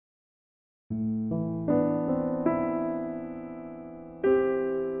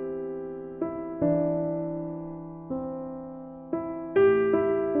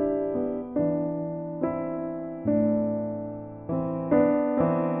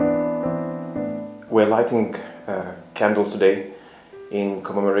We're lighting candles today in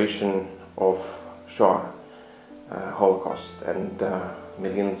commemoration of Shoah, Holocaust, and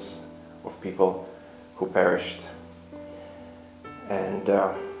millions of people who perished. And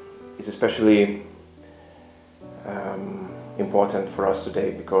it's especially important for us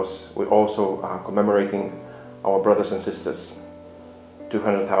today because we also are commemorating our brothers and sisters,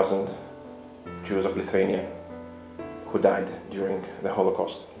 200,000 Jews of Lithuania who died during the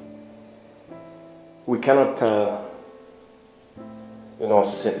Holocaust. We cannot tell, in all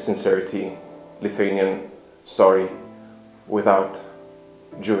sincerity, Lithuanian story without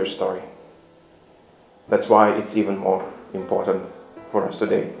Jewish story. That's why it's even more important for us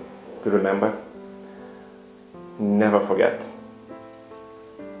today to remember, never forget.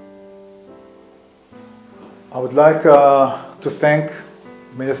 I would like to thank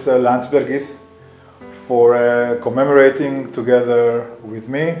Minister Landsbergis for commemorating together with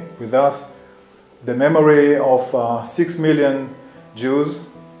me, with us, the memory of 6 million Jews,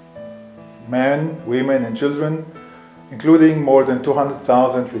 men, women and children, including more than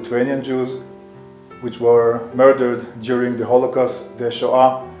 200,000 Lithuanian Jews, which were murdered during the Holocaust, the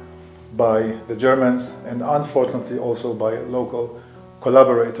Shoah, by the Germans and unfortunately also by local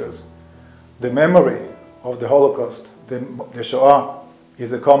collaborators. The memory of the Holocaust, the Shoah,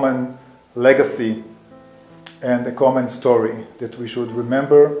 is a common legacy and a common story that we should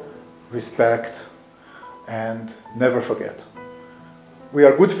remember, respect, and never forget. We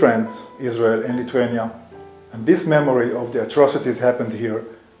are good friends, Israel and Lithuania, and this memory of the atrocities happened here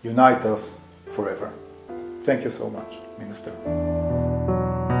unite us forever. Thank you so much, Minister.